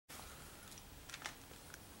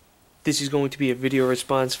This is going to be a video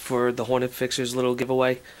response for the HrntFixer's little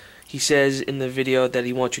giveaway. He says in the video that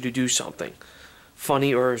he wants you to do something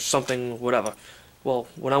funny or something, whatever. Well,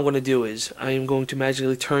 what I'm going to do is I am going to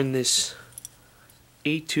magically turn this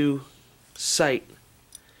A2 sight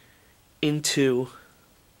into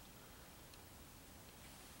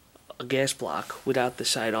a gas block without the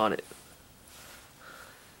sight on it.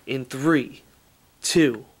 In 3,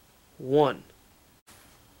 2, 1.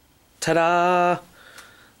 Ta-da!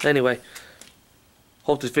 Anyway,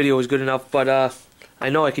 hope this video was good enough, but I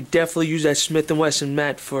know I could definitely use that Smith & Wesson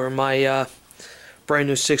mat for my brand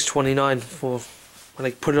new 629 for when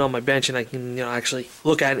I put it on my bench and I can, actually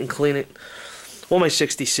look at it and clean it. Or my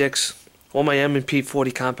 66, or my M&P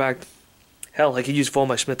 40 compact. Hell, I could use it for all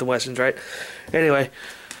my Smith & Wessons, right? Anyway,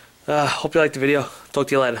 hope you liked the video. Talk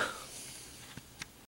to you later.